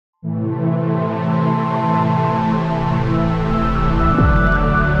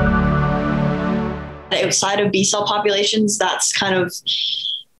outside of B cell populations, that's kind of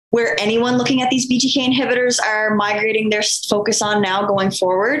where anyone looking at these BTK inhibitors are migrating their focus on now going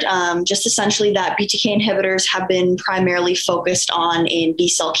forward. Just essentially that BTK inhibitors have been primarily focused on in B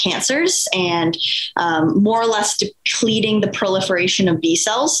cell cancers and more or less depleting the proliferation of B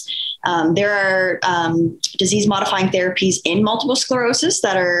cells. There are disease modifying therapies in multiple sclerosis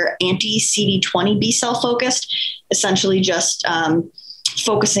that are anti-CD20 B cell focused, essentially just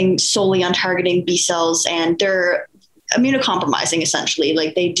focusing solely on targeting B cells, and they're immunocompromising essentially.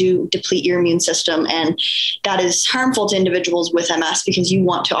 Like they do deplete your immune system, and that is harmful to individuals with MS because you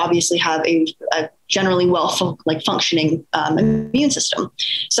want to obviously have a generally functioning immune system.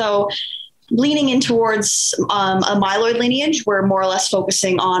 So leaning in towards a myeloid lineage, we're more or less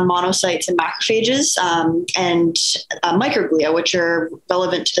focusing on monocytes and macrophages and microglia, which are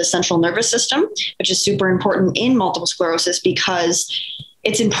relevant to the central nervous system, which is super important in multiple sclerosis because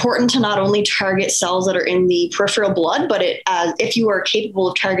it's important to not only target cells that are in the peripheral blood, but if you are capable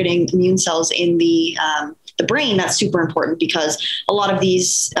of targeting immune cells in the brain, that's super important because a lot of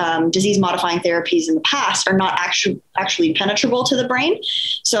these disease-modifying therapies in the past are not actually penetrable to the brain.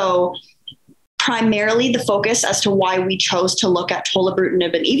 So primarily the focus as to why we chose to look at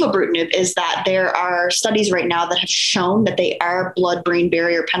Tolebrutinib and Evobrutinib is that there are studies right now that have shown that they are blood-brain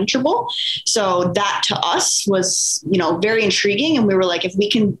barrier penetrable. So that to us was, very intriguing. And we were like, if we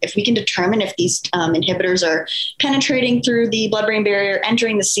can determine if these inhibitors are penetrating through the blood-brain barrier,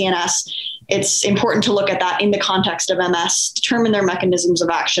 entering the CNS, it's important to look at that in the context of MS, determine their mechanisms of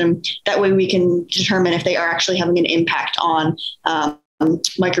action. That way we can determine if they are actually having an impact on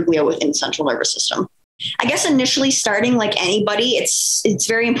microglia within the central nervous system. I guess initially starting like anybody, it's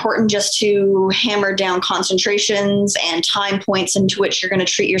very important just to hammer down concentrations and time points into which you're going to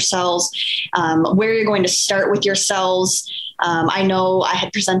treat your cells, where you're going to start with your cells. I know I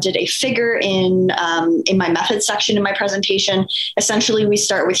had presented a figure in my methods section in my presentation. Essentially, we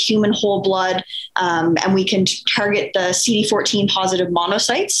start with human whole blood, and we can target the CD14 positive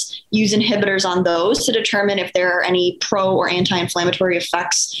monocytes, use inhibitors on those to determine if there are any pro or anti-inflammatory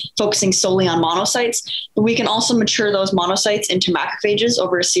effects focusing solely on monocytes. But we can also mature those monocytes into macrophages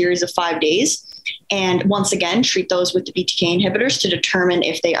over a series of 5 days. And once again, treat those with the BTK inhibitors to determine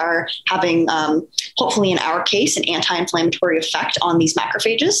if they are having, hopefully in our case, an anti-inflammatory effect on these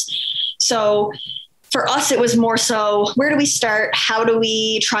macrophages. So for us, it was more so, where do we start? How do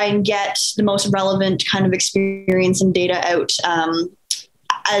we try and get the most relevant kind of experience and data out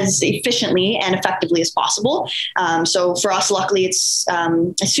as efficiently and effectively as possible? So for us, luckily, it's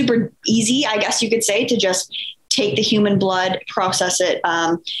super easy, I guess you could say, to just take the human blood, process it.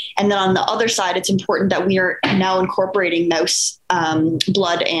 And then on the other side, it's important that we are now incorporating mouse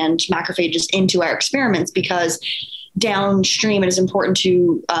blood and macrophages into our experiments because downstream, it is important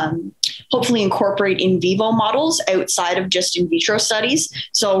to hopefully incorporate in vivo models outside of just in vitro studies.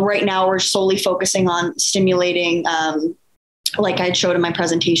 So right now we're solely focusing on stimulating like I showed in my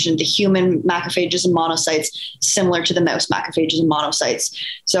presentation, the human macrophages and monocytes, similar to the mouse macrophages and monocytes.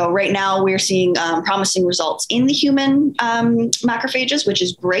 So right now we're seeing promising results in the human macrophages, which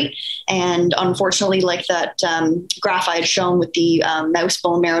is great. And unfortunately, like that graph I had shown with the mouse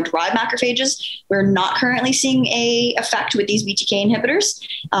bone marrow derived macrophages, we're not currently seeing a effect with these BTK inhibitors.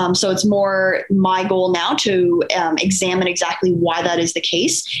 So it's more my goal now to examine exactly why that is the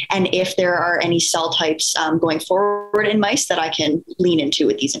case and if there are any cell types going forward in mice that I can lean into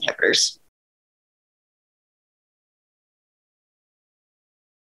with these inhibitors.